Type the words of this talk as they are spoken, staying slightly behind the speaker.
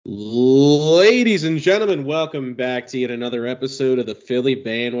Ladies and gentlemen, welcome back to yet another episode of the Philly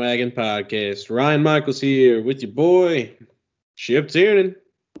Bandwagon Podcast. Ryan Michaels here with your boy, Chip Tiernan.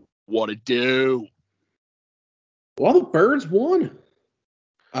 What it do? Well, the Birds won.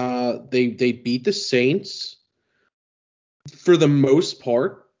 They beat the Saints. For the most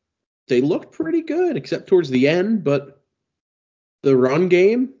part, they looked pretty good, except towards the end, but the run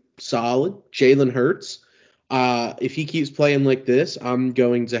game, solid. Jalen Hurts. If he keeps playing like this, I'm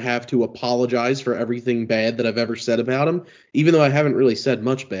going to have to apologize for everything bad that I've ever said about him, even though I haven't really said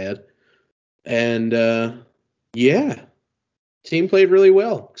much bad. And yeah, team played really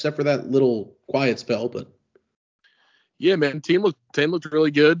well, except for that little quiet spell. But Yeah, man, team looked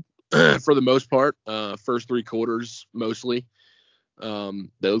really good for the most part. First three quarters mostly. They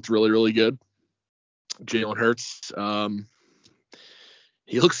looked really, really good. Jalen Hurts,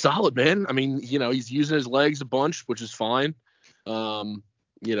 he looks solid, man. I mean, he's using his legs a bunch, which is fine.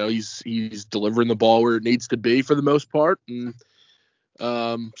 He's delivering the ball where it needs to be for the most part, and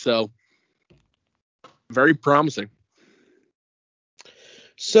so very promising.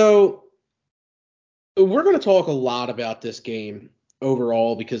 so we're going to talk a lot about this game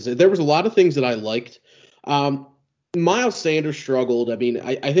overall because there was a lot of things that I liked. Um, Miles Sanders struggled. I mean,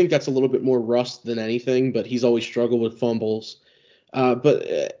 I think that's a little bit more rust than anything, but he's always struggled with fumbles.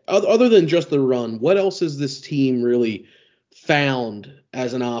 But other than just the run, what else has this team really found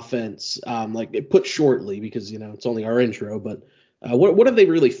as an offense? Like put shortly, because it's only our intro, but what have they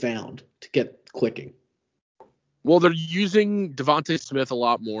really found to get clicking? Well, they're using Devontae Smith a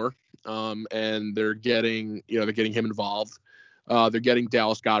lot more, and they're getting him involved. They're getting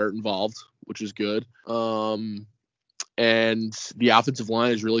Dallas Goedert involved, which is good. And the offensive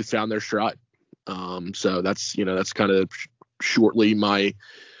line has really found their stride. So that's kind of shortly my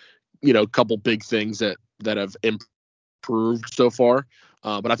couple big things that have improved so far.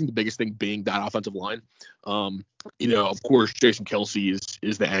 But I think the biggest thing being that offensive line. Of course, Jason Kelsey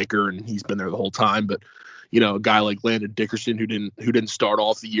is the anchor, and he's been there the whole time. But a guy like Landon Dickerson, who didn't start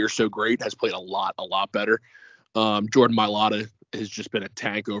off the year so great, has played a lot better. Jordan Mailata has just been a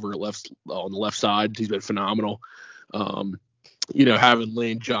tank over on the left side. He's been phenomenal. Having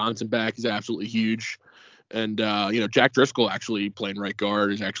Lane Johnson back is absolutely huge. And Jack Driscoll actually playing right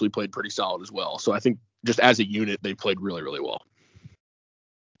guard has actually played pretty solid as well. So I think just as a unit, they played really, really well.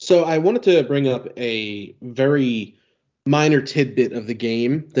 So I wanted to bring up a very minor tidbit of the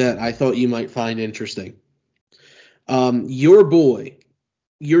game that I thought you might find interesting. Your boy,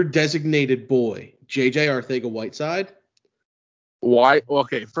 your designated boy, JJ Arcega-Whiteside, Why?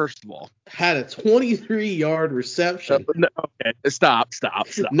 Okay, first of all, had a 23-yard reception. no, okay, stop.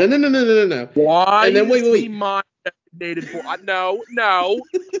 No, no, no, no, no, no, no. Why And then is he wait. my designated boy? No,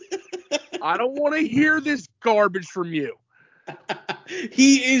 I don't want to hear this garbage from you.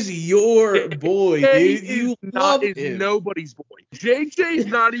 He is your boy, JJ dude. You love is him. nobody's boy. JJ is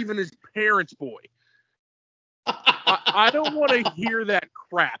not even his parents' boy. I don't want to hear that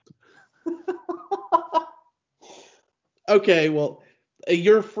crap. Okay, well,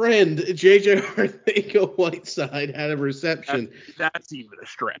 your friend JJ Arcega-Whiteside had a reception That's even a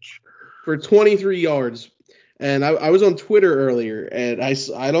stretch. for 23 yards. And I was on Twitter earlier, and I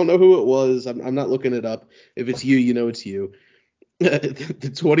don't know who it was. I'm not looking it up. If it's you, you know it's you.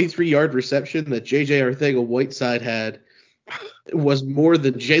 The 23-yard reception that JJ Arcega-Whiteside had was more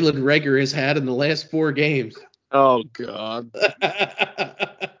than Jalen Reagor has had in the last 4 games. Oh, God.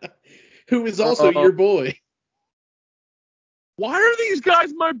 Who is also your boy. Why are these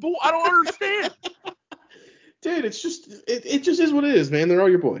guys my boy? I don't understand. Dude, it's just it just is what it is, man. They're all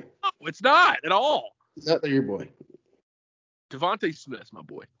your boy. No, it's not at all. Not they're your boy. Devontae Smith's my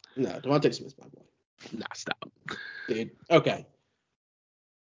boy. No, Devontae Smith's my boy. Nah, stop. Dude, okay.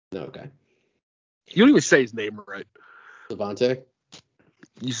 No, okay. You don't even say his name right. Devontae.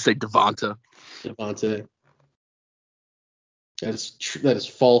 You say Devonta. Devontae. That is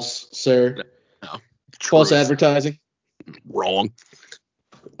false, sir. No. False advertising. Wrong.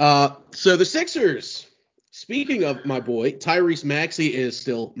 So the Sixers. Speaking of my boy, Tyrese Maxey is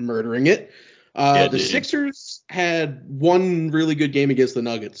still murdering it. The Sixers had one really good game against the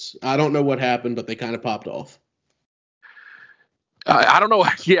Nuggets. I don't know what happened, but they kind of popped off. I don't know.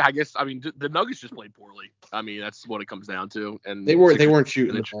 Yeah, I guess. I mean, the Nuggets just played poorly. I mean, that's what it comes down to. And they weren't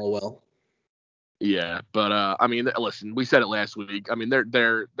shooting the ball well. Yeah, but I mean, listen, we said it last week. I mean, they're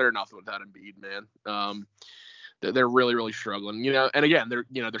nothing without Embiid, man. They're really, really struggling. And again, they're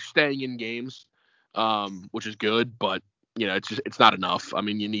staying in games, which is good, but it's not enough. I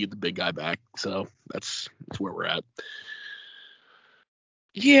mean, you need the big guy back, so that's where we're at.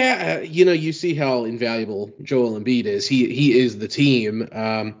 Yeah, you see how invaluable Joel Embiid is. He is the team.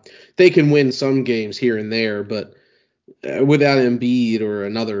 They can win some games here and there, but without Embiid or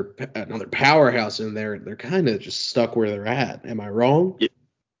another powerhouse in there, they're kind of just stuck where they're at. Am I wrong? Yeah.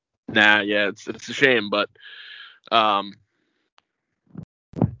 Nah, yeah, it's a shame, but um,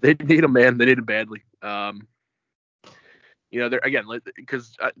 they need him, man. They need him badly. They're again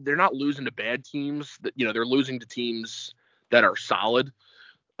because they're not losing to bad teams. That they're losing to teams that are solid,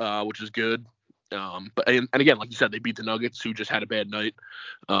 which is good. But again, like you said, they beat the Nuggets, who just had a bad night.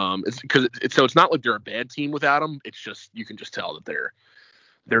 It's not like they're a bad team without them. It's just you can just tell that they're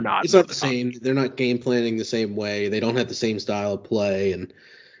not. It's not the same. They're not game planning the same way. They don't have the same style of play, and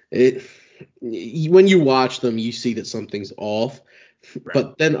it when you watch them, you see that something's off. Right.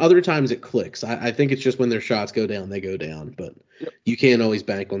 But then other times it clicks. I think it's just when their shots go down, they go down. But Yep. you can't always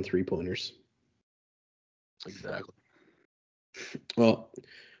bank on 3-pointers. Exactly. Well,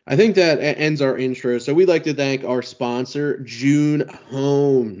 I think that ends our intro. So we'd like to thank our sponsor, June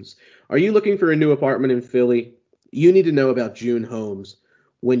Homes. Are you looking for a new apartment in Philly? You need to know about June Homes.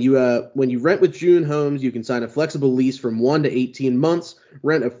 When you rent with June Homes, you can sign a flexible lease from 1 to 18 months,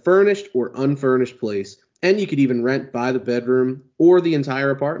 rent a furnished or unfurnished place, and you could even rent by the bedroom or the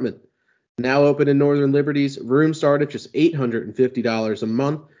entire apartment. Now open in Northern Liberties, rooms start at just $850 a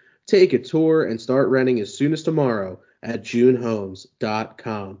month. Take a tour and start renting as soon as tomorrow at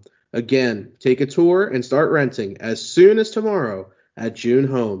junehomes.com. Again, take a tour and start renting as soon as tomorrow at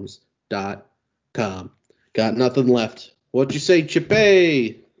junehomes.com. Got nothing left. What'd you say,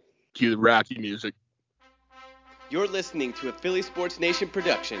 Chippy? Cue the Rocky music. You're listening to a Philly Sports Nation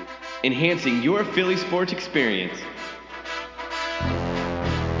production, enhancing your Philly sports experience.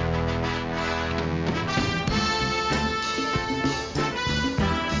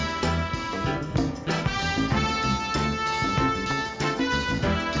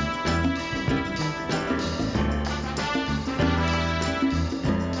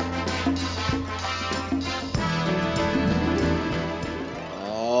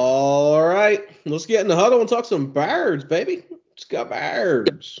 All right, let's get in the huddle and talk some birds, baby. Let's go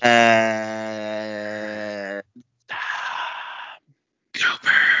birds. Go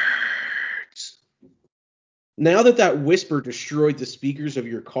birds. Now that whisper destroyed the speakers of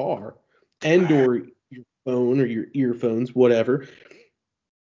your car and or your phone or your earphones, whatever,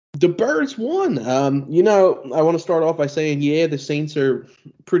 the birds won. I want to start off by saying, yeah, the Saints are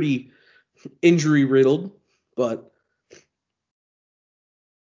pretty injury riddled, but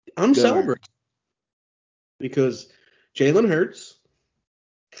I'm celebrating because Jalen Hurts,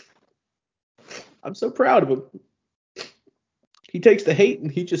 I'm so proud of him. He takes the hate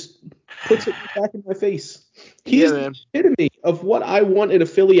and he just puts it back in my face. He's the epitome of what I want in a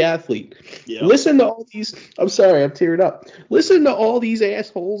Philly athlete. Yeah. Listen to all these. I'm sorry, I'm tearing up. Listen to all these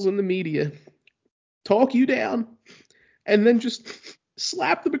assholes in the media talk you down and then just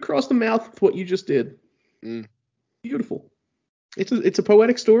slap them across the mouth with what you just did. Beautiful. It's a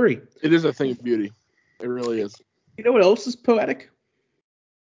poetic story. It is a thing of beauty. It really is. You know what else is poetic?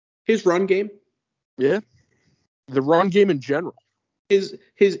 His run game. Yeah. The run game in general. His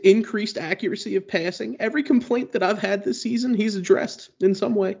increased accuracy of passing. Every complaint that I've had this season, he's addressed in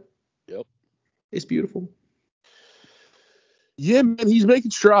some way. Yep. It's beautiful. Yeah, man, he's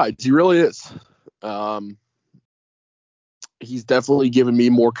making strides. He really is. He's definitely given me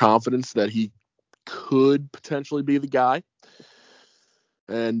more confidence that he could potentially be the guy.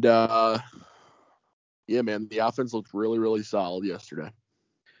 And, yeah, man, the offense looked really, really solid yesterday.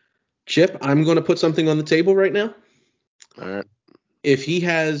 Chip, I'm going to put something on the table right now. All right. If he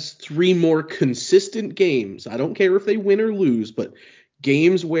has 3 more consistent games, I don't care if they win or lose, but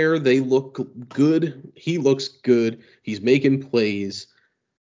games where they look good, he looks good, he's making plays,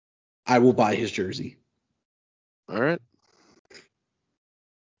 I will buy his jersey. All right.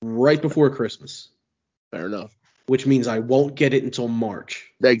 Right before Christmas. Fair enough. Which means I won't get it until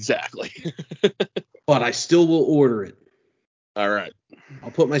March. Exactly. But I still will order it. All right.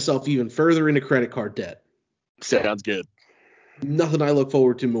 I'll put myself even further into credit card debt. Sounds good. Nothing I look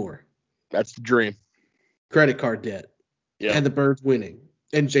forward to more. That's the dream. Credit card debt. Yep. And the Birds winning.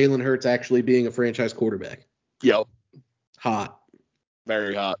 And Jalen Hurts actually being a franchise quarterback. Yep. Hot.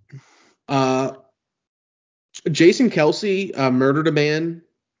 Very hot. Jason Kelce murdered a man.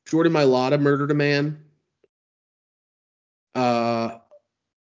 Jordan Mailata murdered a man.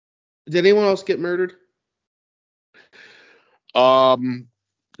 Did anyone else get murdered? Jalen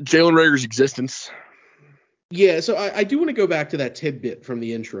Reagor's existence. Yeah, so I do want to go back to that tidbit from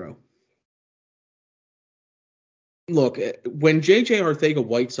the intro. Look, when J.J.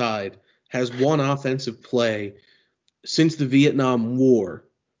 Arcega-Whiteside has one offensive play since the Vietnam War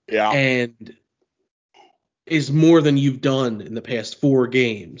Yeah. and is more than you've done in the past 4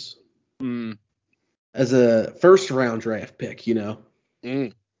 games Mm. as a first-round draft pick,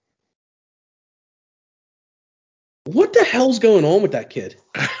 Mm. What the hell's going on with that kid?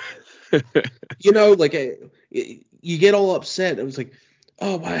 You get all upset. It was like,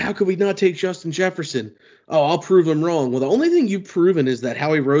 oh, how could we not take Justin Jefferson? Oh, I'll prove him wrong. Well, the only thing you've proven is that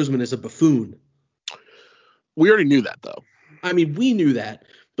Howie Roseman is a buffoon. We already knew that, though. I mean, we knew that,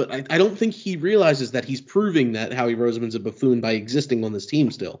 but I don't think he realizes that he's proving that Howie Roseman's a buffoon by existing on this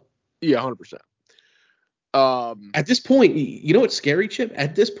team still. Yeah, 100%. At this point, you know what's scary, Chip?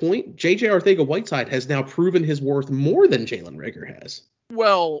 At this point, J.J. Arcega-Whiteside has now proven his worth more than Jalen Reagor has.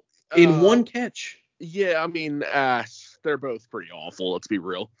 Well, in one catch. Yeah, I mean, they're both pretty awful. Let's be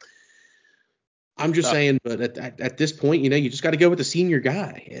real. I'm just saying, but at this point, you just got to go with the senior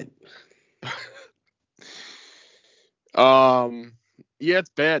guy. Yeah,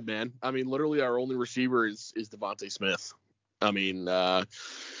 it's bad, man. I mean, literally, our only receiver is Devontae Smith. I mean,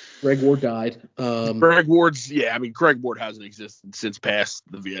 Greg Ward died. Greg Ward hasn't existed since past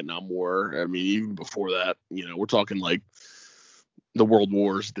the Vietnam War. I mean, even before that, we're talking like the World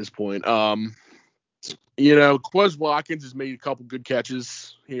Wars at this point. Quez Watkins has made a couple good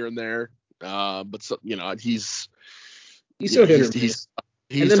catches here and there, but he's so hit or miss.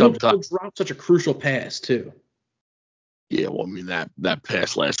 And then he'll drop such a crucial pass too. Yeah, well, I mean that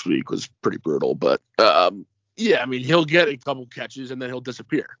pass last week was pretty brutal, but yeah, I mean he'll get a couple catches and then he'll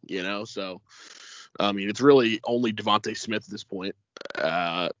disappear, So, I mean it's really only Devontae Smith at this point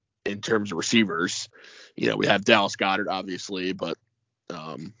in terms of receivers. We have Dallas Goedert obviously, but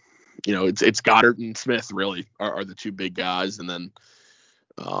it's Goddard and Smith really are the two big guys, and then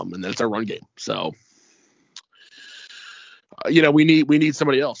it's our run game. So, we need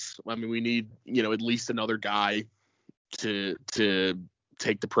somebody else. I mean, we need at least another guy to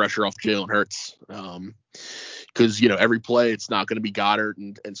take the pressure off Jalen Hurts, because every play it's not going to be Goddard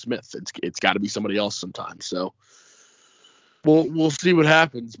and Smith. It's got to be somebody else sometimes. So we'll see what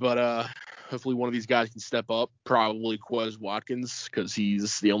happens, but hopefully one of these guys can step up. Probably Quez Watkins, because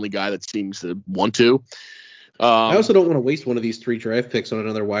he's the only guy that seems to want to. I also don't want to waste one of these 3 draft picks on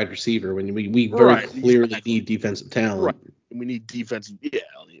another wide receiver when we very clearly need defensive talent. Right. We need defense. Yeah,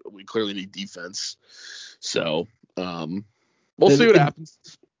 we clearly need defense. So we'll see what happens.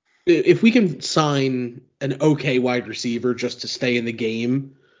 If we can sign an okay wide receiver just to stay in the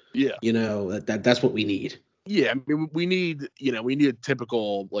game, that's what we need. Yeah, I mean, we need a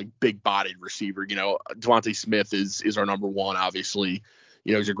typical like big bodied receiver. Devontae Smith is our number one, obviously.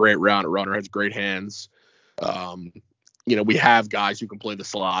 He's a great runner, has great hands. We have guys who can play the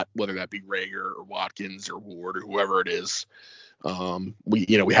slot, whether that be Reagor or Watkins or Ward or whoever it is.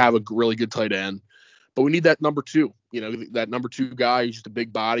 We have a really good tight end, but we need that number 2. That number 2 guy who's just a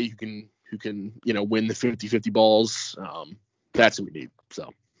big body who can win the 50-50 balls. That's what we need.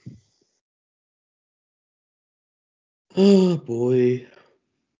 So. Oh boy.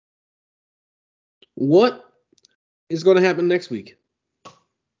 What is going to happen next week?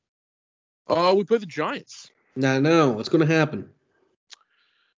 We play the Giants. No. What's going to happen?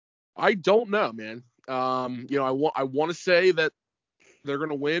 I don't know, man. I want to say that they're going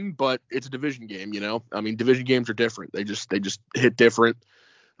to win, but it's a division game, I mean, division games are different. They just hit different.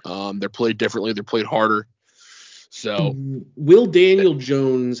 They're played differently. They're played harder. So will Daniel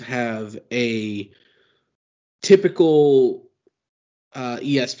Jones have a typical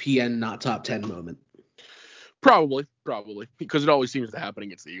ESPN not top 10 moment? Probably, because it always seems to happen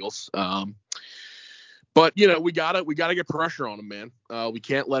against the Eagles. But we gotta get pressure on him, man. We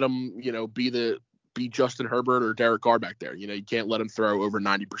can't let him, be Justin Herbert or Derek Carr back there. You can't let him throw over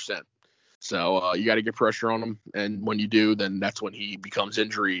 90%. So you got to get pressure on him, and when you do, then that's when he becomes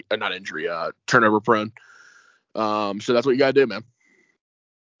turnover prone. So that's what you got to do, man.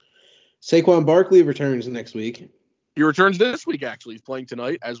 Saquon Barkley returns next week. He returns this week, actually. He's playing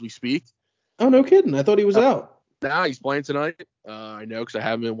tonight as we speak. Oh, no kidding. I thought he was out. Nah, he's playing tonight. I know because I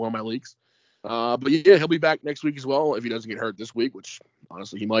have him in one of my leagues. But yeah, he'll be back next week as well if he doesn't get hurt this week, which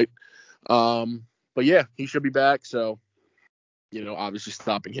honestly he might. But yeah, he should be back. So, obviously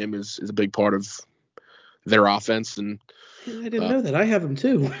stopping him is a big part of their offense. And I didn't know that. I have him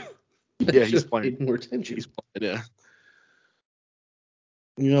too. Yeah, he's playing more attention. He's playing,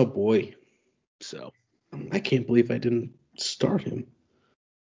 Oh boy. So I can't believe I didn't start him.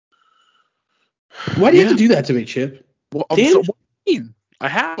 Why do you have to do that to me, Chip? Well, what do you mean? I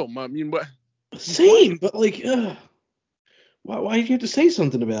have him. I mean, what? Same, but like, why did you have to say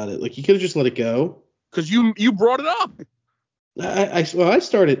something about it? Like, you could have just let it go. Because you brought it up. I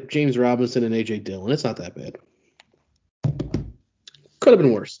started James Robinson and AJ Dillon. It's not that bad. Could have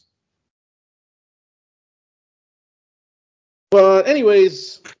been worse. But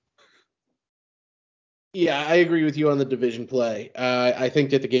anyways, yeah, I agree with you on the division play. I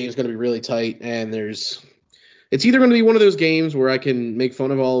think that the game is going to be really tight, and it's either going to be one of those games where I can make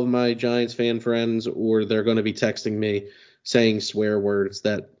fun of all of my Giants fan friends, or they're going to be texting me saying swear words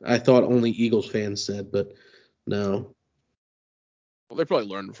that I thought only Eagles fans said, but no. Well, they probably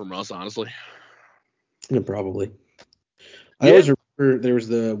learned from us, honestly. Yeah, probably. I Yeah. always remember there was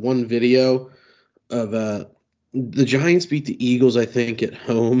the one video of the Giants beat the Eagles, I think, at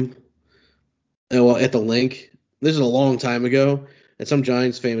home. Well, at the link. This is a long time ago, and some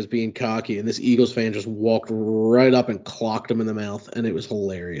Giants fan was being cocky, and this Eagles fan just walked right up and clocked him in the mouth, and it was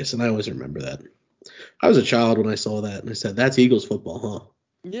hilarious. And I always remember that. I was a child when I saw that, and I said, "That's Eagles football, huh?"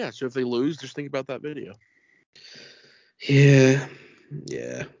 Yeah, so if they lose, just think about that video. Yeah.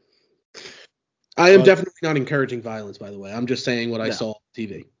 I am But definitely not encouraging violence, by the way. I'm just saying what I no, saw on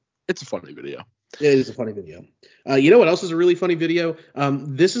TV. it's a funny video. It is a funny video. You know what else is a really funny video?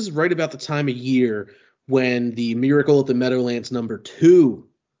 This is right about the time of year when the Miracle at the Meadowlands #2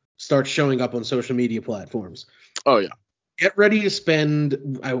 starts showing up on social media platforms. Oh, yeah. Get ready to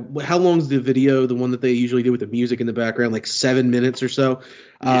spend how long is the video, the one that they usually do with the music in the background, like 7 minutes or so.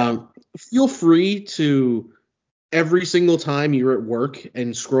 Yeah. Feel free to, every single time you're at work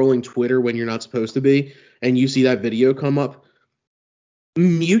and scrolling Twitter when you're not supposed to be, and you see that video come up,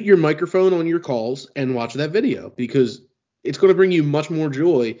 mute your microphone on your calls and watch that video, because it's going to bring you much more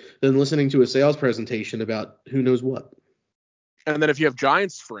joy than listening to a sales presentation about who knows what. And then if you have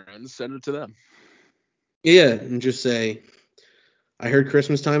Giants friends, send it to them. Yeah, and just say, I heard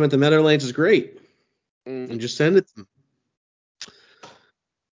Christmas time at the Meadowlands is great. And just send it to them.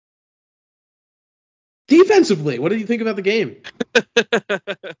 Defensively, what did you think about the game?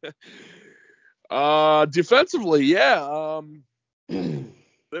 Defensively, yeah.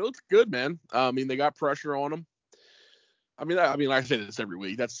 They looked good, man. I mean, they got pressure on them. I mean, I say this every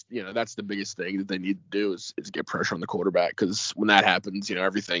week. That's the biggest thing that they need to do is get pressure on the quarterback, because when that happens,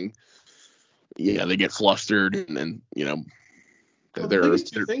 everything, they get flustered, and then Well, the they're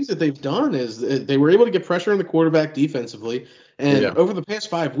biggest two things that they've done is they were able to get pressure on the quarterback defensively, and yeah. over the past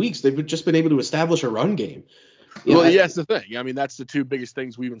 5 weeks, they've just been able to establish a run game. Well, yeah, that's the thing. I mean, that's the two biggest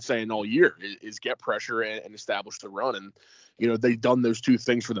things we've been saying all year is get pressure and establish the run. And, they've done those two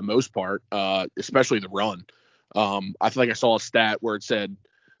things for the most part, especially the run. I feel like I saw a stat where it said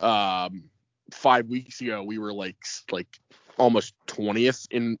 5 weeks ago we were like almost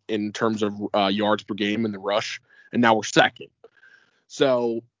 20th in terms of yards per game in the rush, and now we're second.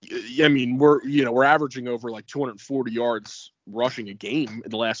 So, I mean, we're averaging over like 240 yards rushing a game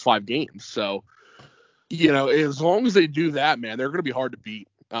in the last 5 games. So, as long as they do that, man, they're going to be hard to beat.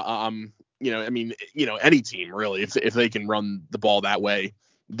 I mean, any team really, if they can run the ball that way,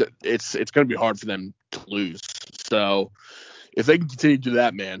 it's going to be hard for them to lose. So if they can continue to do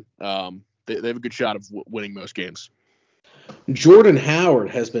that, man, they have a good shot of winning most games. Jordan Howard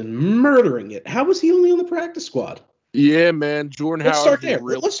has been murdering it. How was he only on the practice squad? Yeah, man, Jordan Let's Howard. start there.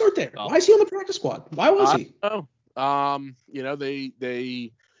 Let's start there. Why is he on the practice squad? Why was he? I don't know.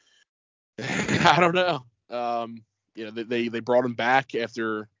 They I don't know. They brought him back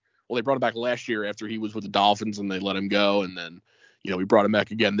after. Well, they brought him back last year after he was with the Dolphins, and they let him go. And then, we brought him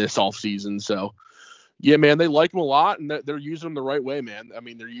back again this offseason. So, yeah, man, they like him a lot, and they're using him the right way, man. I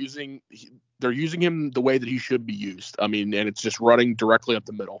mean, they're using him the way that he should be used. I mean, and it's just running directly up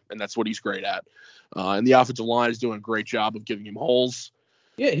the middle, and that's what he's great at. And the offensive line is doing a great job of giving him holes.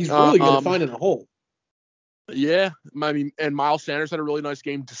 Yeah, he's really good at finding a hole. Yeah, I mean, and Miles Sanders had a really nice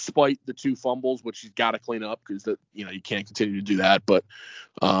game despite the 2 fumbles, which he's got to clean up, because you can't continue to do that. But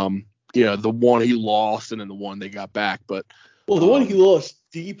the one he lost and then the one they got back. But the one he lost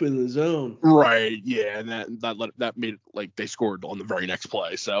deep in the zone. Right, yeah, and that made it like they scored on the very next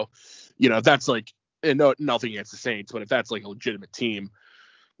play. So, if that's like, and nothing against the Saints, but if that's like a legitimate team,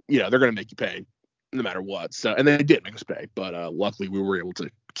 they're gonna make you pay no matter what. So, and they did make us pay, but luckily we were able to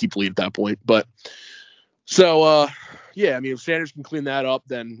keep the lead at that point. But so, yeah, I mean, if Sanders can clean that up,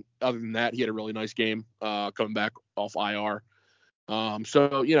 then other than that, he had a really nice game coming back off IR.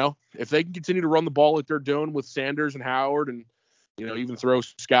 So, if they can continue to run the ball like they're doing with Sanders and Howard, and, even throw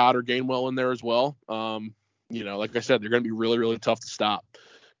Scott or Gainwell in there as well, like I said, they're going to be really, really tough to stop,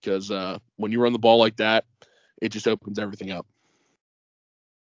 because when you run the ball like that, it just opens everything up.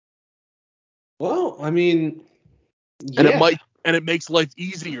 Well, I mean, yeah. And it makes life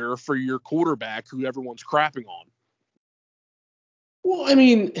easier for your quarterback, who everyone's crapping on. Well, I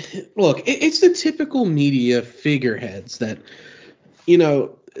mean, look, it's the typical media figureheads that,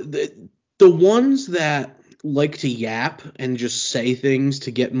 the ones that like to yap and just say things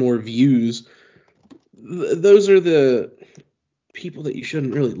to get more views, those are the people that you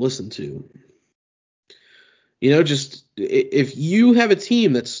shouldn't really listen to. Just if you have a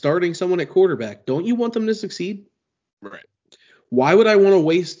team that's starting someone at quarterback, don't you want them to succeed? Right. Why would I want to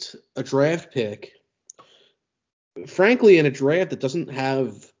waste a draft pick, frankly, in a draft that doesn't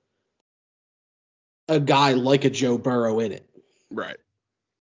have a guy like a Joe Burrow in it? Right.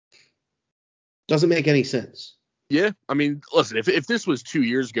 Doesn't make any sense. Yeah. I mean, listen, if this was 2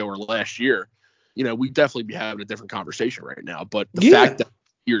 years ago or last year, we'd definitely be having a different conversation right now. But the fact that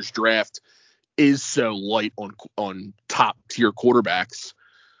year's draft is so light on top tier quarterbacks,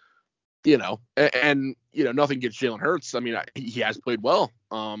 and nothing against Jalen Hurts. I mean, he has played well.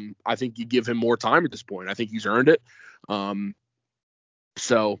 I think you give him more time at this point. I think he's earned it.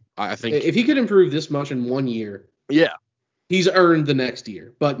 So I think if he could improve this much in 1 year, yeah, he's earned the next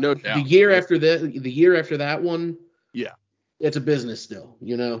year. But no doubt. the year after that one, yeah, it's a business still,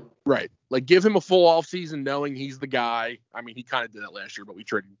 Right. Like, give him a full offseason knowing he's the guy. I mean, he kind of did that last year, but we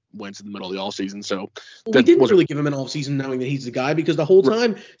traded Wentz in the middle of the offseason. So we didn't really give him an offseason knowing that he's the guy, because the whole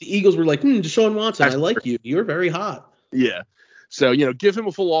time the Eagles were like, Deshaun Watson, I like you. You're very hot. Yeah. So, give him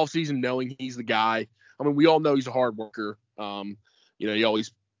a full offseason knowing he's the guy. I mean, we all know he's a hard worker. Guys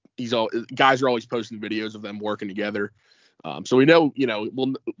are always posting videos of them working together. So we know,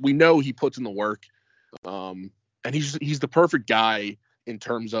 we know he puts in the work. And he's the perfect guy in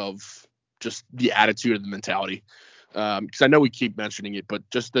terms of just the attitude and the mentality. Because I know we keep mentioning it, but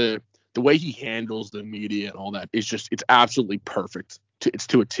just the way he handles the media and all that is it's absolutely perfect. It's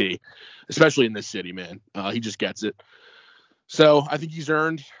to a T, especially in this city, man. He just gets it. So I think he's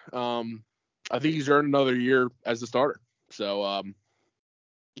earned another year as the starter. So,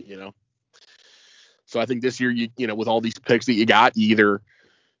 so I think this year, with all these picks that you got, you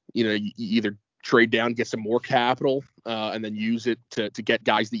either trade down, get some more capital, and then use it to get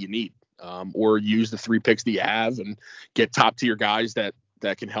guys that you need, or use the 3 picks that you have and get top tier guys that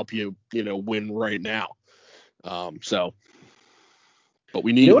can help you, win right now. But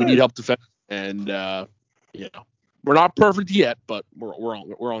we need help defend, and we're not perfect yet, but we're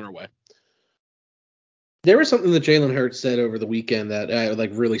on our way. There was something that Jalen Hurts said over the weekend that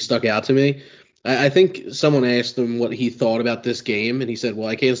really stuck out to me. I think someone asked him what he thought about this game, and he said, "Well,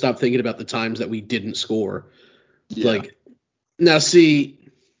 I can't stop thinking about the times that we didn't score." Yeah. Now see,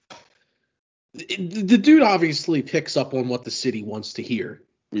 the dude obviously picks up on what the city wants to hear.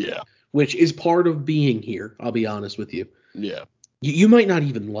 Yeah. Which is part of being here, I'll be honest with you. Yeah. You might not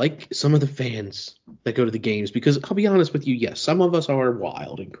even like some of the fans that go to the games, because I'll be honest with you, yes, some of us are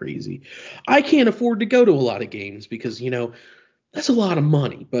wild and crazy. I can't afford to go to a lot of games because, that's a lot of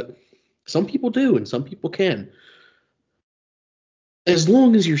money, but some people do and some people can. As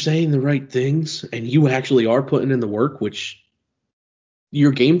long as you're saying the right things and you actually are putting in the work, which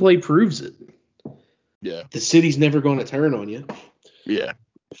your gameplay proves it. Yeah. The city's never going to turn on you. Yeah.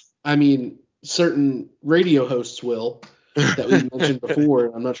 I mean, certain radio hosts will, that we mentioned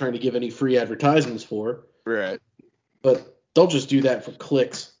before. I'm not trying to give any free advertisements for. Right. But they'll just do that for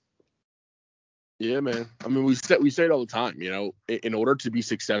clicks. Yeah, man. I mean, we say it all the time, in order to be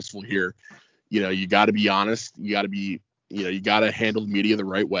successful here, you got to be honest. You got to be, you got to handle the media the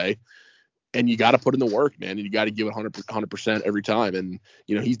right way, and you got to put in the work, man. And you got to give it 100% every time. And,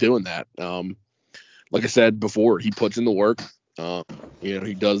 he's doing that. Like I said before, he puts in the work.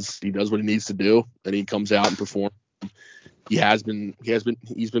 He does what he needs to do, and he comes out and performs. He's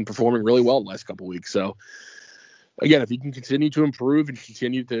been performing really well the last couple of weeks. So again, if he can continue to improve and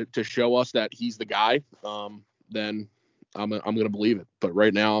continue to show us that he's the guy, then I'm going to believe it. But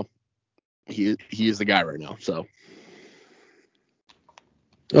right now, he is the guy right now. So.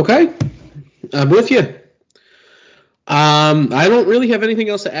 Okay. I'm with you. I don't really have anything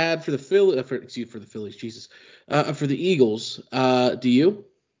else to add for the Phillies, Jesus. For the Eagles. Do you?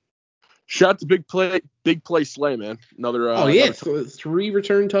 Shout out to big play Slay, man. Another 3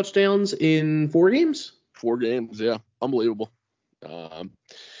 return touchdowns in 4 games. 4 games, yeah, unbelievable. And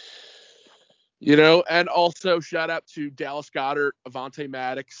also shout out to Dallas Goedert, Avonte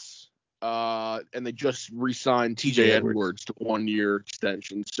Maddox, and they just re-signed TJ Edwards to 1-year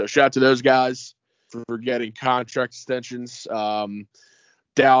extension. So shout out to those guys for getting contract extensions.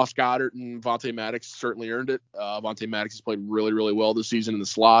 Dallas Goedert and Avonte Maddox certainly earned it. Avonte Maddox has played really, really well this season in the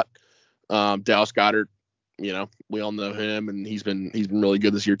slot. Dallas Goedert, we all know him, and he's been really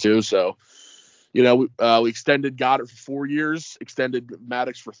good this year too. So, we extended Goedert for 4 years, extended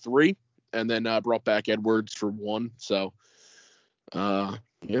Maddox for 3, and then brought back Edwards for 1. So,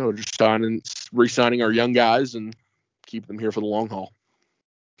 just re-signing our young guys and keep them here for the long haul.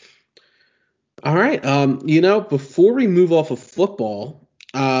 All right. Before we move off of football,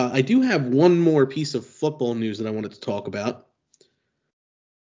 I do have one more piece of football news that I wanted to talk about.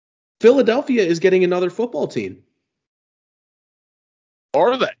 Philadelphia is getting another football team.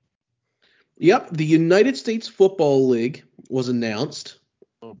 Are they? Yep, the United States Football League was announced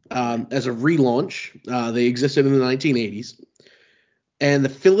as a relaunch. They existed in the 1980s. And the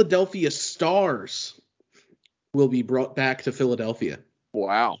Philadelphia Stars will be brought back to Philadelphia.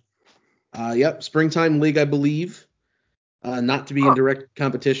 Wow. Yep, springtime league, I believe. Not to be in direct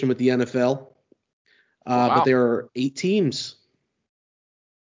competition with the NFL. But there are 8 teams.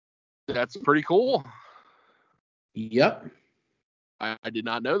 That's pretty cool. Yep. I did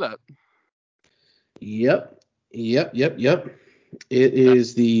not know that. Yep. It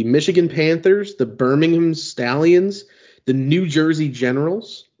is the Michigan Panthers, the Birmingham Stallions, the New Jersey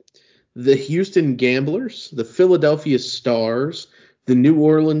Generals, the Houston Gamblers, the Philadelphia Stars, the New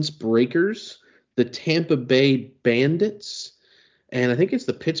Orleans Breakers, the Tampa Bay Bandits, and I think it's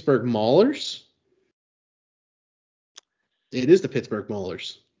the Pittsburgh Maulers. It is the Pittsburgh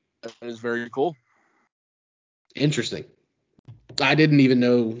Maulers. That is very cool. Interesting. I didn't even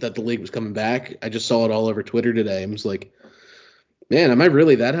know that the league was coming back. I just saw it all over Twitter today. I was like, man, am I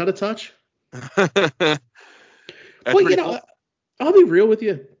really that out of touch? Well, cool. I'll be real with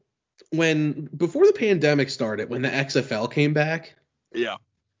you. Before the pandemic started, when the XFL came back, yeah,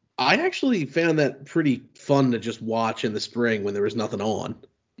 I actually found that pretty fun to just watch in the spring when there was nothing on.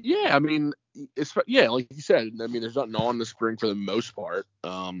 Yeah, I mean, like you said, I mean, there's nothing on in the spring for the most part.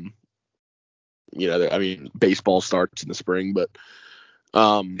 Baseball starts in the spring, but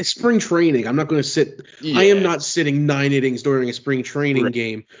it's spring training. I'm not going to sit. Yeah. I am not sitting 9 innings during a spring training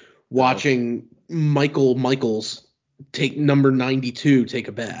game watching Michael Michaels take number 92 take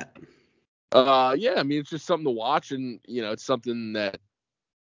a bat. Yeah, I mean, it's just something to watch, and it's something that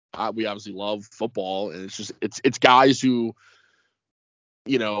we obviously love football, and it's guys who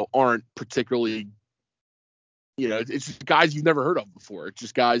aren't particularly, it's just guys you've never heard of before. It's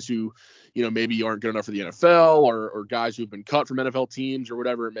just guys who maybe aren't good enough for the NFL, or guys who've been cut from NFL teams or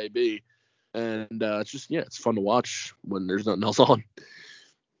whatever it may be, and it's fun to watch when there's nothing else on.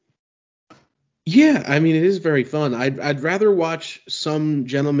 Yeah, I mean, it is very fun. I'd rather watch some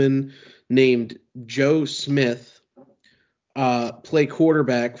gentleman named Joe Smith play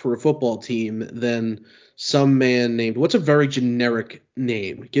quarterback for a football team than some man named, what's a very generic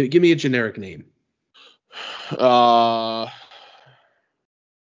name? Give me a generic name.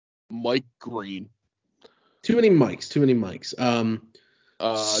 Mike Green. Too many Mikes.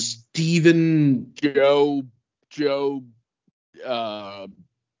 Steven. Joe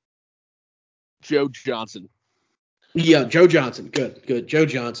Johnson. Yeah, Joe Johnson. Good. Joe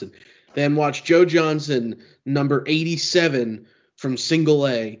Johnson. Then watch Joe Johnson, number 87 from single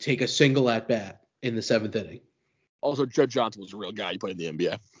A, take a single at bat in the 7th inning. Also, Joe Johnson was a real guy. He played in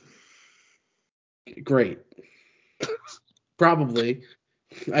the NBA. Great. Probably.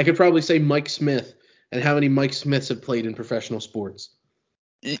 I could probably say Mike Smith, and how many Mike Smiths have played in professional sports?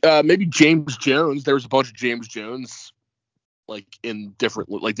 Maybe James Jones. There was a bunch of James Jones, in different,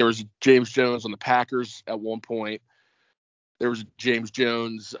 there was James Jones on the Packers at one point. There was James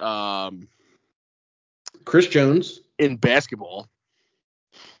Jones. Chris Jones in basketball.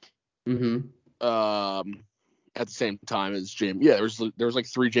 Mm-hmm. At the same time as James. Yeah, there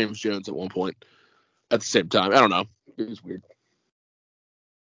was 3 James Jones at one point at the same time. I don't know. It was weird.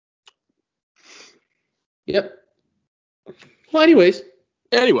 Yep. Well, anyway.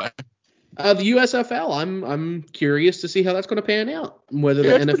 The USFL. I'm curious to see how that's going to pan out. Whether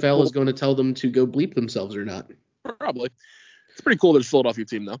the NFL is going to tell them to go bleep themselves or not. Probably. It's pretty cool that it's a Philadelphia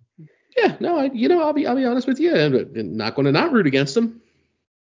team, though. Yeah. No. I'll be honest with you. I'm not going to not root against them.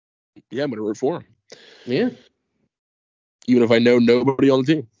 Yeah, I'm going to root for them. Yeah. Even if I know nobody on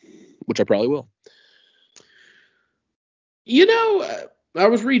the team, which I probably will. I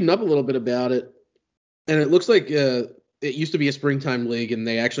was reading up a little bit about it, and it looks like it used to be a springtime league, and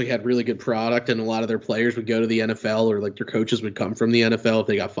they actually had really good product, and a lot of their players would go to the NFL, or their coaches would come from the NFL if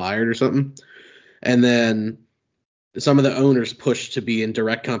they got fired or something. And then some of the owners pushed to be in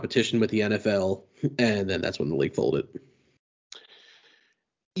direct competition with the NFL, and then that's when the league folded.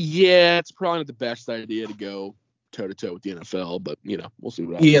 Yeah, it's probably not the best idea to go toe-to-toe with the NFL, but, we'll see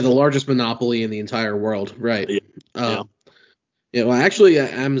what happens. Yeah, the largest monopoly in the entire world, right. Yeah. Well, actually,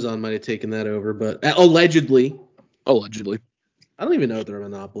 Amazon might have taken that over, but allegedly. I don't even know if they're a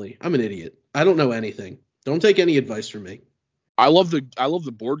monopoly. I'm an idiot. I don't know anything. Don't take any advice from me. I love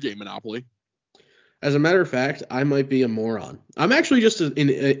the board game Monopoly. As a matter of fact, I might be a moron. I'm actually just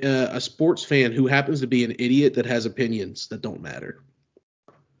a sports fan who happens to be an idiot that has opinions that don't matter.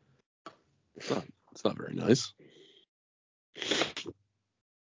 It's not very nice.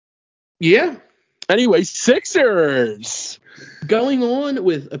 Yeah. Anyway, Sixers. Going on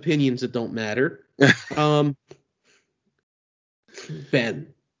with opinions that don't matter.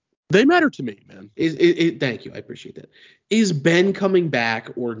 Ben. They matter to me, man. Thank you. I appreciate that. Is Ben coming back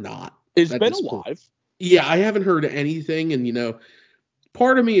or not? Is Ben alive? Yeah, I haven't heard anything, and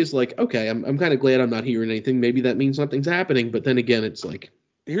part of me is like, okay, I'm kind of glad I'm not hearing anything. Maybe that means something's happening, but then again, it's like,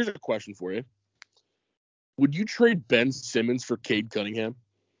 here's a question for you. Would you trade Ben Simmons for Cade Cunningham?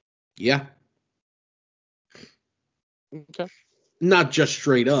 Yeah. Okay. Not just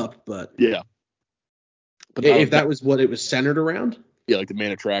straight up, but yeah. But if that was what it was centered around, yeah, like the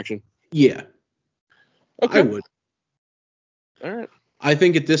main attraction. Yeah. Okay. I would. All right. I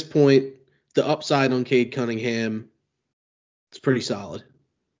think at this point, the upside on Cade Cunningham is pretty solid.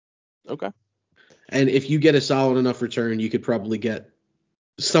 Okay. And if you get a solid enough return, you could probably get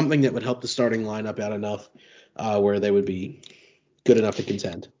something that would help the starting lineup out enough where they would be good enough to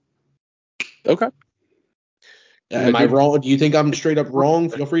contend. Okay. Am I wrong? Do you think I'm straight up wrong?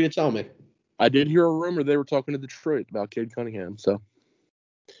 Feel free to tell me. I did hear a rumor they were talking to Detroit about Cade Cunningham. So,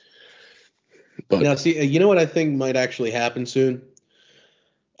 but now, see, you know what I think might actually happen soon?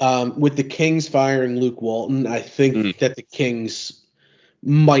 With the Kings firing Luke Walton, I think that the Kings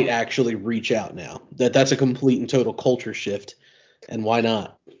might actually reach out now. That's a complete and total culture shift, and why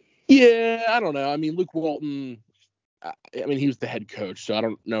not? Yeah, I don't know. I mean, Luke Walton. I mean, he was the head coach, so I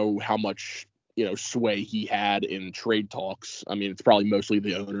don't know how much sway he had in trade talks. I mean, it's probably mostly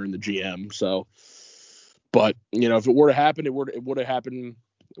the owner and the GM. So, but if it were to happen, it would have happened.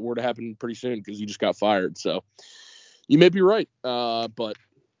 It would have happened pretty soon because he just got fired. So, you may be right, but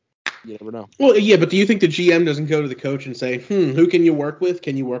you never know. Well, yeah, but do you think the GM doesn't go to the coach and say, who can you work with?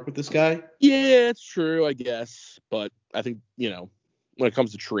 Can you work with this guy? Yeah, it's true, I guess. But I think, when it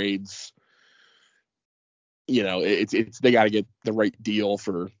comes to trades, it's they got to get the right deal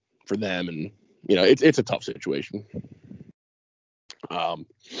for them. And, it's a tough situation. But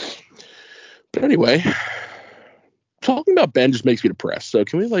anyway, talking about Ben just makes me depressed. So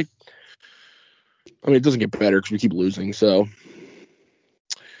can we it doesn't get better because we keep losing. So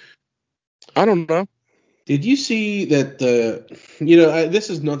I don't know. Did you see that this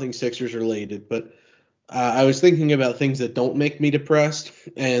is nothing Sixers related, but I was thinking about things that don't make me depressed,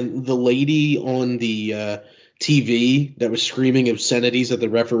 and the lady on the TV that was screaming obscenities at the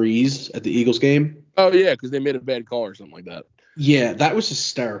referees at the Eagles game. Oh, yeah, because they made a bad call or something like that. Yeah, that was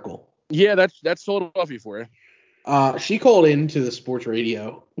hysterical. Yeah, that's Philadelphia for you. She called into the sports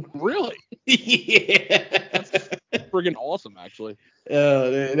radio. Really? Yeah. That's friggin' awesome, actually.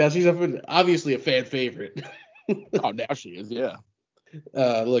 Now she's obviously a fan favorite. Oh, now she is, yeah.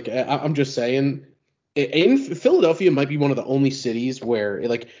 Look, I'm just saying, in Philadelphia might be one of the only cities where,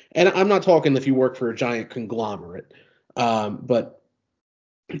 and I'm not talking if you work for a giant conglomerate, but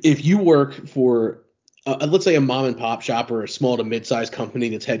if you work for, let's say, a mom and pop shop or a small to mid-sized company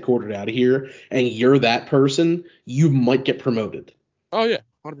that's headquartered out of here, and you're that person, you might get promoted. Oh, yeah,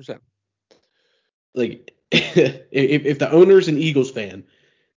 100%. Like, if the owner's an Eagles fan,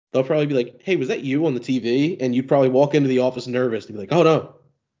 they'll probably be like, hey, was that you on the TV? And you'd probably walk into the office nervous and be like, oh, no,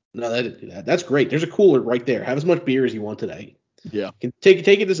 that's great. There's a cooler right there. Have as much beer as you want today. Yeah. Take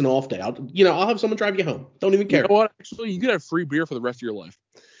it as an off day. I'll have someone drive you home. Don't even care. You know what? Actually, you could have free beer for the rest of your life.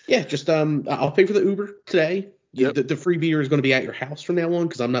 Yeah, just I'll pay for the Uber today. Yep. The free beer is going to be at your house from now on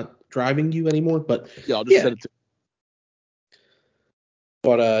because I'm not driving you anymore. But yeah, I'll just send it to.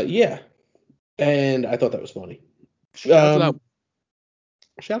 But yeah, and I thought that was funny. Shout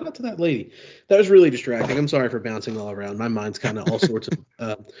out to that lady. That was really distracting. I'm sorry for bouncing all around. My mind's kind of all sorts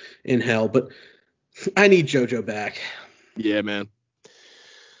of in hell. But I need JoJo back. Yeah, man.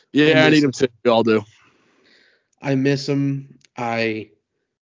 Yeah, I need him too. We all do. I miss him. The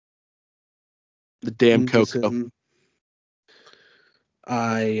damn Coco.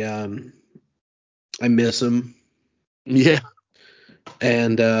 I miss him. Yeah.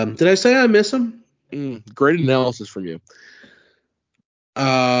 And did I say I miss him? Great analysis from you.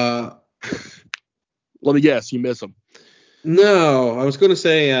 Let me guess. You miss him. No, I was going to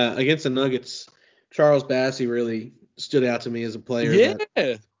say against the Nuggets, Charles Bassey really stood out to me as a player. Yeah.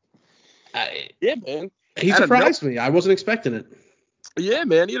 Yeah, man. He surprised me. I wasn't expecting it. Yeah,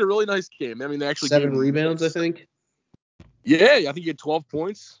 man. He had a really nice game. I mean, they actually 7 rebounds, I think. Yeah, I think he had 12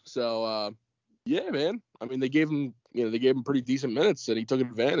 points. So, yeah, man. I mean, they gave him pretty decent minutes, and he took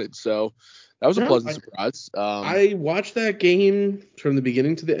advantage. So that was a pleasant surprise. I watched that game from the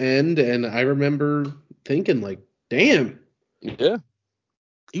beginning to the end, and I remember thinking, like, damn. Yeah.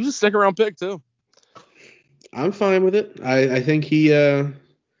 He was a second-round pick, too. I'm fine with it. I think he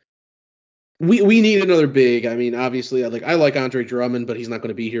we need another big. I mean, obviously, I like Andre Drummond, but he's not going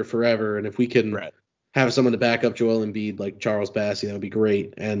to be here forever. And if we can Right. have someone to back up Joel Embiid like Charles Bassey, that would be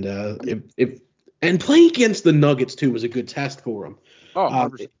great. And Yeah. if and playing against the Nuggets too was a good test for him. Oh,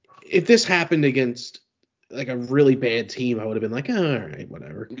 100%. If this happened against like a really bad team, I would have been like, oh, all right,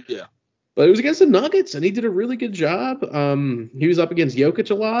 whatever. Yeah. But it was against the Nuggets, and he did a really good job. He was up against Jokic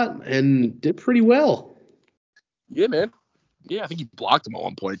a lot and did pretty well. Yeah, man. Yeah, I think he blocked him at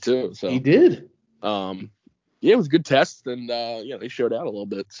one point too. So He did. Yeah, it was a good test, and they showed out a little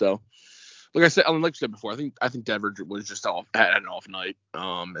bit. So, like I said, like I said before, I think Denver was just had an off night,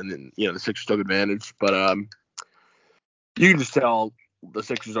 and then the Sixers took advantage. But you can just tell the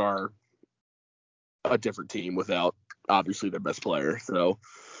Sixers are a different team without obviously their best player. So,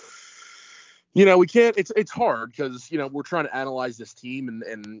 we can't. It's hard because we're trying to analyze this team,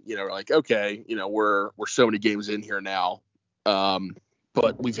 and we're like, okay, we're so many games in here now.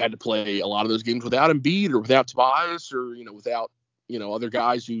 But we've had to play a lot of those games without Embiid or without Tobias or, without, other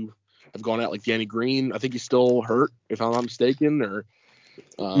guys who have gone out like Danny Green. I think he's still hurt, if I'm not mistaken. Or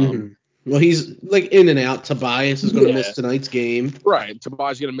Well, he's like in and out. Tobias is going to miss tonight's game. Right.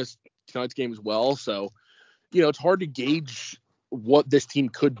 Tobias is going to miss tonight's game as well. So, it's hard to gauge what this team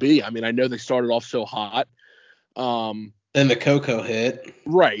could be. I mean, I know they started off so hot. And the Coco hit.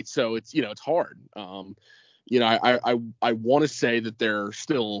 Right. So it's hard. I want to say that they're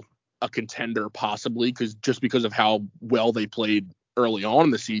still a contender possibly because of how well they played early on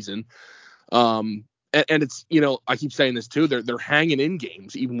in the season. And it's, I keep saying this too, they're hanging in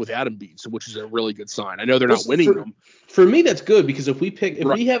games even without Embiid, so which is a really good sign. I know they're not winning them. For me, that's good because if we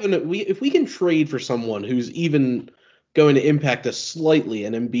can trade for someone who's even going to impact us slightly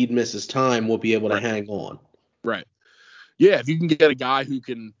and Embiid misses time, we'll be able to hang on. Right. Yeah, if you can get a guy who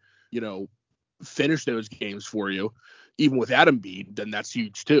can, finish those games for you, even without Embiid, then that's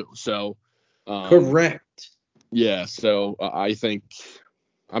huge too. So, correct. Yeah. So I think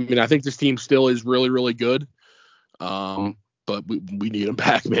this team still is really, really good. But we need him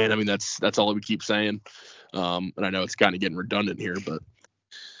back, man. I mean, that's all we keep saying. And I know it's kind of getting redundant here, but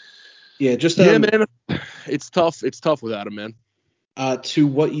yeah, man, it's tough. It's tough without him, man. To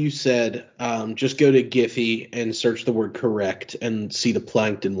what you said, just go to Giphy and search the word correct and see the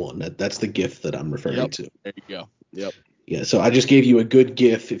plankton one. That's the GIF that I'm referring to. There you go. Yep. Yeah, so I just gave you a good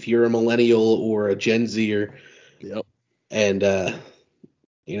GIF if you're a millennial or a Gen Zer. Yep. And,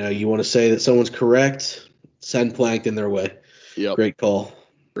 you want to say that someone's correct, send plankton their way. Yep. Great call.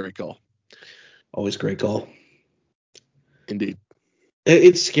 Great call. Always great call. Indeed.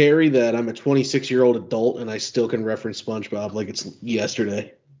 It's scary that I'm a 26-year-old adult and I still can reference SpongeBob like it's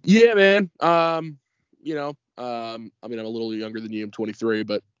yesterday. Yeah, man. I mean, I'm a little younger than you. I'm 23,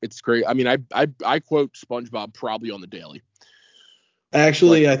 but it's great. I mean, I quote SpongeBob probably on the daily.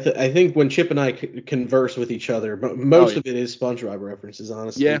 Actually, I think when Chip and I converse with each other, most of it is SpongeBob references,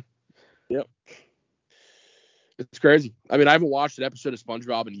 honestly. Yeah. Yep. It's crazy. I mean, I haven't watched an episode of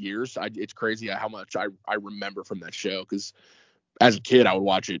SpongeBob in years. It's crazy how much I remember from that show because as a kid, I would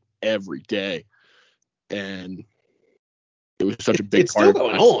watch it every day, and it was such a big part. It's still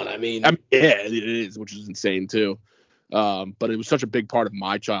going on. I mean, yeah, it is, which is insane too. But it was such a big part of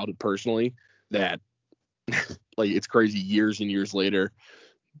my childhood personally that, like, it's crazy years and years later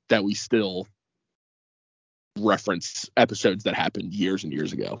that we still reference episodes that happened years and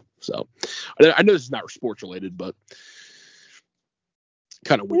years ago. So I know this is not sports related, but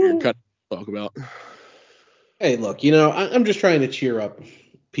kind of weird to talk about. Hey, look, I'm just trying to cheer up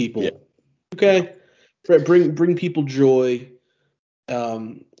people. Yeah. Okay? Yeah. Bring people joy.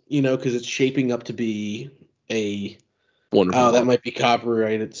 Because it's shaping up to be a Wonderful. Oh, that might be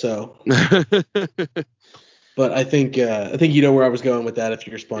copyrighted, so but I think you know where I was going with that if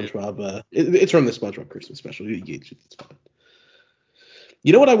you're SpongeBob. It's from the SpongeBob Christmas special. It's fine.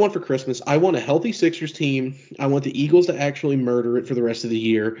 You know what I want for Christmas? I want a healthy Sixers team. I want the Eagles to actually murder it for the rest of the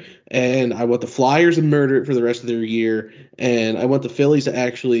year. And I want the Flyers to murder it for the rest of their year. And I want the Phillies to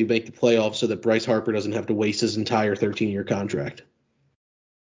actually make the playoffs so that Bryce Harper doesn't have to waste his entire 13-year contract.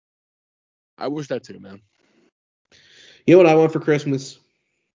 I wish that too, man. You know what I want for Christmas?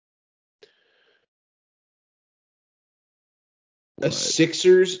 What? A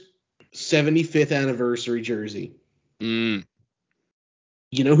Sixers 75th anniversary jersey.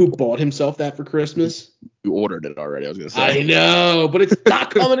 You know who bought himself that for Christmas? You ordered it already, I was going to say. I know, but it's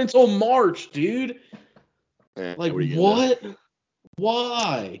not coming until March, dude. Like, what?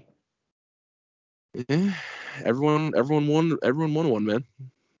 Why? Yeah, everyone won one, man.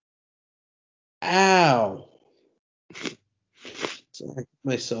 Ow. Sorry,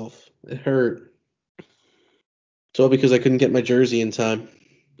 myself. It hurt. It's all because I couldn't get my jersey in time.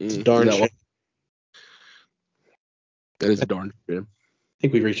 It's a darn shame. That is a darn shame. I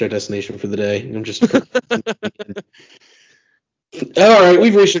think we've reached our destination for the day. I'm just. All right,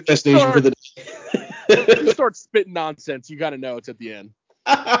 we've reached our destination for the day. You start spitting nonsense, you got to know it's at the end.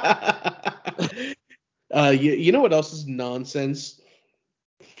 You know what else is nonsense?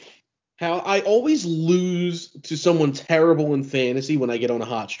 How I always lose to someone terrible in fantasy when I get on a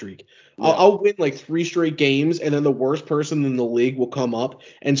hot streak. Yeah. I'll win like 3 straight games, and then the worst person in the league will come up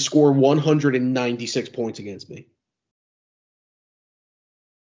and score 196 points against me.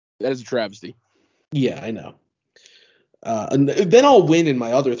 That is a travesty. Yeah, I know. And then I'll win in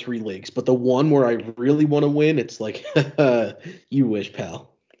my other 3 leagues, but the one where I really want to win, it's like, you wish,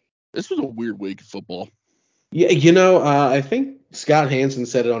 pal. This was a weird week of football. Yeah, I think Scott Hansen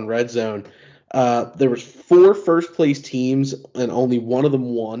said it on Red Zone. There was 4 first-place teams, and only one of them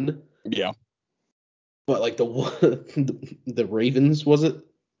won. Yeah. But like the Ravens, was it?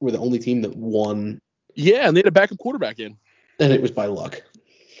 Were the only team that won. Yeah, and they had a backup quarterback in. And it was by luck.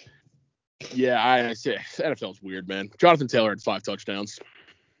 Yeah, I say NFL's weird, man. Jonathan Taylor had 5 touchdowns.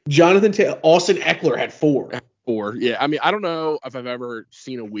 Jonathan Taylor, Austin Eckler had 4. 4, yeah. I mean, I don't know if I've ever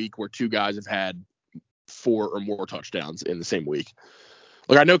seen a week where 2 guys have had 4 or more touchdowns in the same week.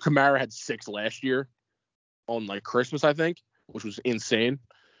 Like, I know Kamara had 6 last year on like Christmas, I think, which was insane.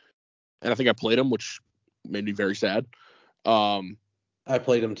 And I think I played him, which made me very sad. I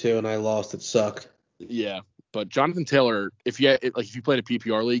played him too, and I lost. It sucked. Yeah, but Jonathan Taylor, if you played a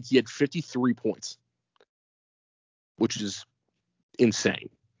PPR league, he had 53 points, which is insane.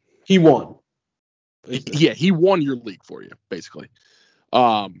 He won. He won your league for you, basically.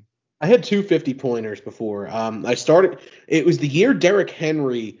 I had 2 50-pointers before. I started. It was the year Derrick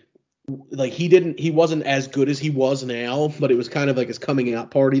Henry, like he wasn't as good as he was now, but it was kind of like his coming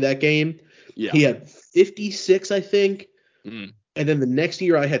out party that game. Yeah. He had 56, I think. Mm. And then the next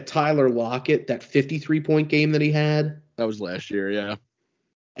year I had Tyler Lockett, that 53-point game that he had. That was last year, yeah.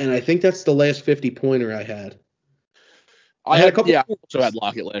 And I think that's the last 50-pointer I had. I had a couple. Yeah, I also had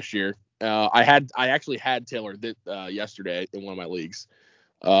Lockett last year. I actually had Taylor yesterday in one of my leagues.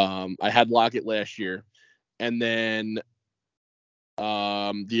 I had Lockett last year, and then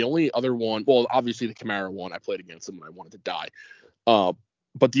the only other one, well, obviously the Kamara one, I played against him and I wanted to die.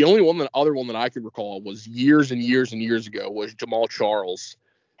 But the other one that I could recall was years and years and years ago was Jamal Charles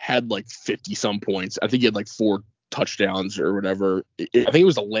had like 50 some points. I think he had like 4 touchdowns or whatever. I think it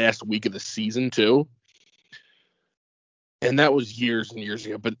was the last week of the season too. And that was years and years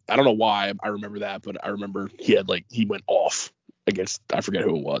ago, but I don't know why I remember that, but I remember he went off against, I forget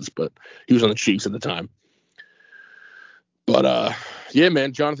who it was, but he was on the Chiefs at the time. But yeah,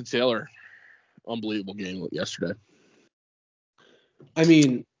 man, Jonathan Taylor, unbelievable game yesterday. I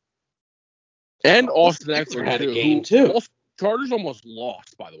mean, and Austin Eckler had a game too. Chargers almost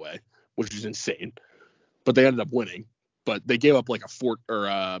lost, by the way, which is insane. But they ended up winning. But they gave up like I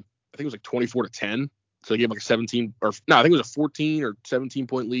think it was like 24-10. So they gave like a 17 or no, I think it was a 14 or 17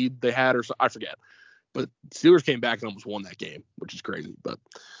 point lead they had or so, I forget. But Steelers came back and almost won that game, which is crazy. But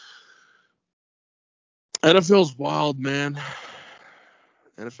NFL's wild, man.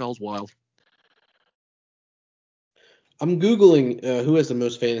 NFL's wild. I'm Googling who has the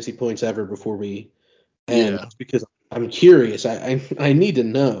most fantasy points ever before we end, Yeah. because I'm curious. I need to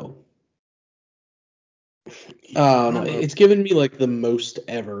know. No, it's given me like the most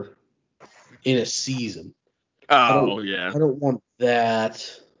ever in a season. Oh, yeah. I don't want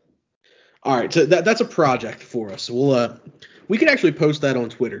that. All right, so that's a project for us. We could actually post that on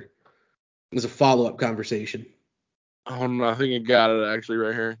Twitter as a follow-up conversation. Oh, no, I think I got it actually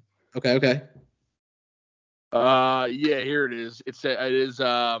right here. Okay. Yeah, here it is. It is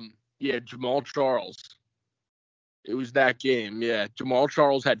Jamal Charles. It was that game. Yeah, Jamal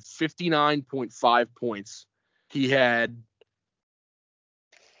Charles had 59.5 points. He had,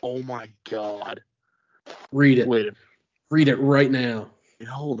 oh my God. Read it. Read it right now.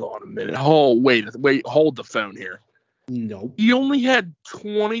 Hold on a minute. Wait, hold the phone here. Nope. He only had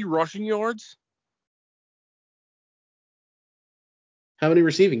 20 rushing yards. How many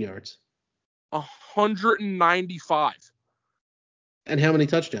receiving yards? 195. And how many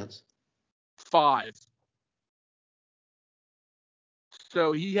touchdowns? 5.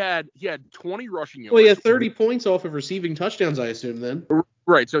 So he had 20 rushing yards. Well, he had 30 points off of receiving touchdowns, I assume, then.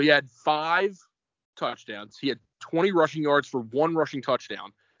 Right. So he had 5 touchdowns. He had 20 rushing yards for 1 rushing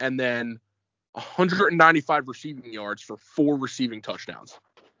touchdown, and then 195 receiving yards for 4 receiving touchdowns.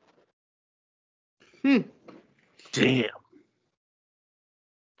 Damn.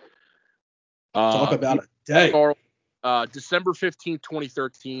 Talk about a day. December 15th,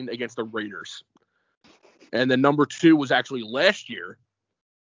 2013 against the Raiders. And then number 2 was actually last year,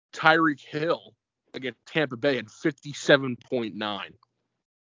 Tyreek Hill against Tampa Bay had 57.9.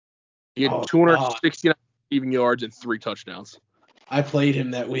 He had Oh, 269 receiving yards and 3 touchdowns. I played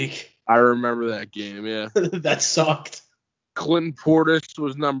him that week. I remember that game, yeah. That sucked. Clinton Portis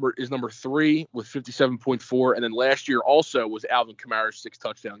is number 3 with 57.4, and then last year also was Alvin Kamara's 6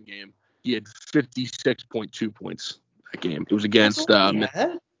 touchdown game. He had 56.2 points that game. It was against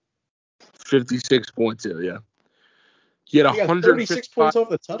 56.2, yeah. He had He got 36 points off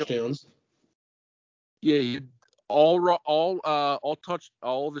the touchdowns. Yeah, he had all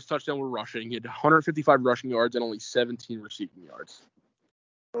of his touchdowns were rushing. He had 155 rushing yards and only 17 receiving yards.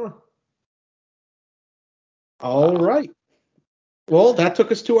 Huh. All right. Well, that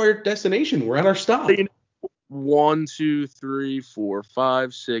took us to our destination. We're at our stop. 1, 2, 3, 4,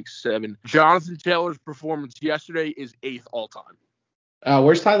 5, 6, 7. Jonathan Taylor's performance yesterday is 8th all time.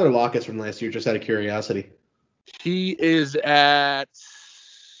 Where's Tyler Lockett from last year, just out of curiosity? He is at...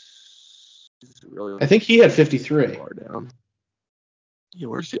 I think he had 53. Far down. Yeah,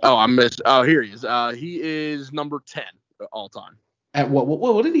 where's he? Oh, I missed. Oh, here he is. He is number 10 all time. At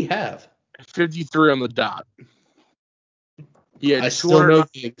what did he have? 53 on the dot. He had I still know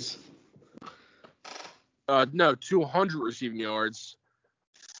things. 200 receiving yards,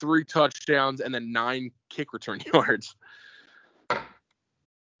 3 touchdowns, and then 9 kick return yards.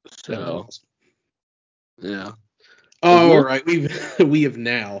 So, yeah. All right, we have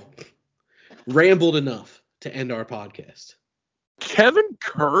now rambled enough to end our podcast. Kevin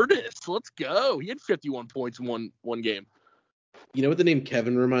Curtis, let's go. He had 51 points in one game. You know what the name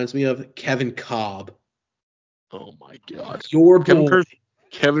Kevin reminds me of? Kevin Cobb. Oh my God. Your boy.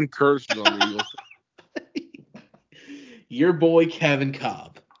 Kevin Curtis is on the Eagles. Your boy Kevin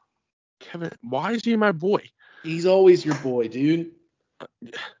Cobb. Kevin, why is he my boy? He's always your boy, dude.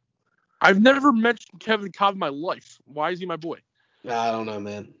 I've never mentioned Kevin Cobb in my life. Why is he my boy? I don't know,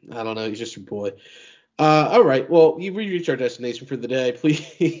 man. I don't know. He's just your boy. All right. Well, you've reached our destination for the day.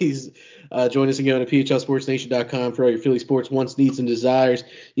 Please join us again at phlsportsnation.com for all your Philly sports wants, needs, and desires.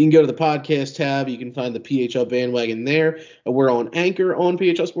 You can go to the podcast tab. You can find the PHL bandwagon there. We're on Anchor on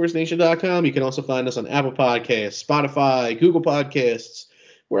phlsportsnation.com. You can also find us on Apple Podcasts, Spotify, Google Podcasts.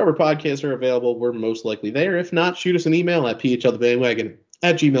 Wherever podcasts are available, we're most likely there. If not, shoot us an email at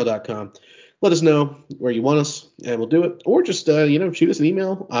phlthebandwagon@gmail.com. Let us know where you want us, and we'll do it. Or just, shoot us an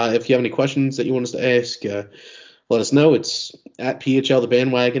email. If you have any questions that you want us to ask, let us know. It's at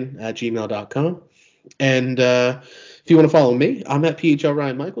phlthebandwagon@gmail.com. And if you want to follow me, I'm at PHL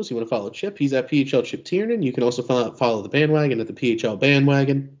Ryan Michaels. You want to follow Chip, he's at PHL Chip Tiernan. You can also follow the bandwagon at the PHL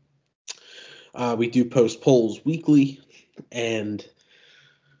bandwagon. We do post polls weekly, and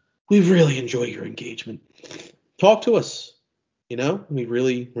we really enjoy your engagement. Talk to us. We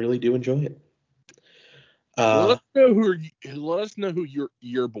really, really do enjoy it. Let us know who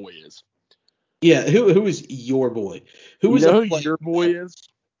your boy is. Yeah, who is your boy? Who your boy is?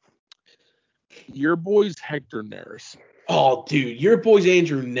 Your boy's Hector Neris. Oh, dude, your boy's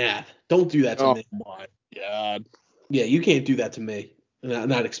Andrew Knapp. Don't do that to me. Oh my God. Yeah, you can't do that to me.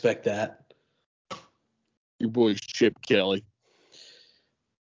 Not expect that. Your boy's Chip Kelly.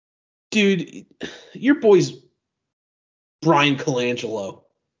 Dude, your boy's Brian Colangelo.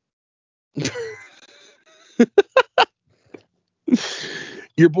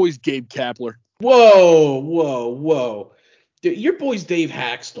 Your boy's Gabe Kapler. Whoa. Dude, your boy's Dave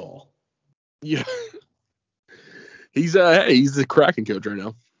Hackstall. Yeah. He's the Kraken coach right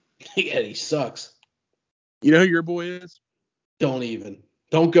now. Yeah, he sucks. You know who your boy is?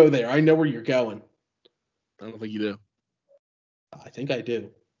 Don't go there. I know where you're going. I don't think you do. I think I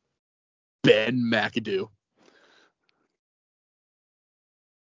do. Ben McAdoo.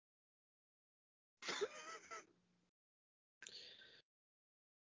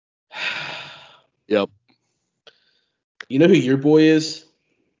 Yep. You know who your boy is?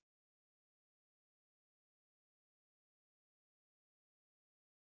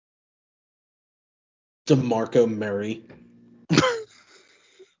 DeMarco Murray.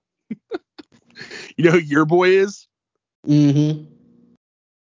 You know who your boy is? Mm-hmm.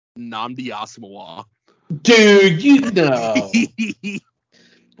 Nnamdi Asomugha. Dude, you know.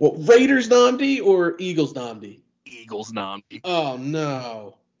 Well, Raiders Nnamdi or Eagles Nnamdi? Eagles Nnamdi. Oh,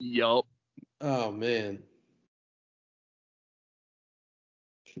 no. Yup. Oh, man.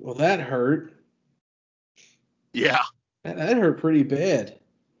 Well, that hurt. Yeah. That hurt pretty bad.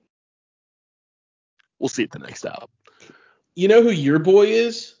 We'll see at the next stop. You know who your boy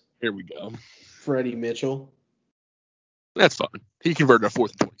is? Here we go. Freddie Mitchell. That's fine. He converted a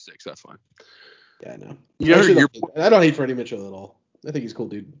 4th and 26. That's fine. Yeah, I know. Actually, I don't hate Freddie Mitchell at all. I think he's a cool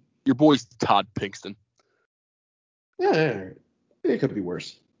dude. Your boy's Todd Pinkston. Yeah, all right. It could be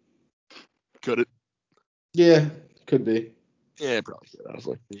worse. Could it? Yeah, could be. Yeah, it probably could,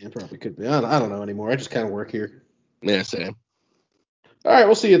 honestly. Yeah, probably could be. I don't know anymore. I just kind of work here. Yeah, same. All right,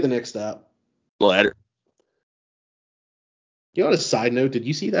 we'll see you at the next stop. Later. You know, on a side note, did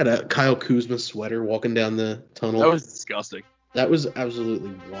you see that Kyle Kuzma sweater walking down the tunnel? That was disgusting. That was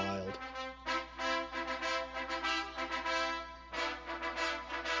absolutely wild.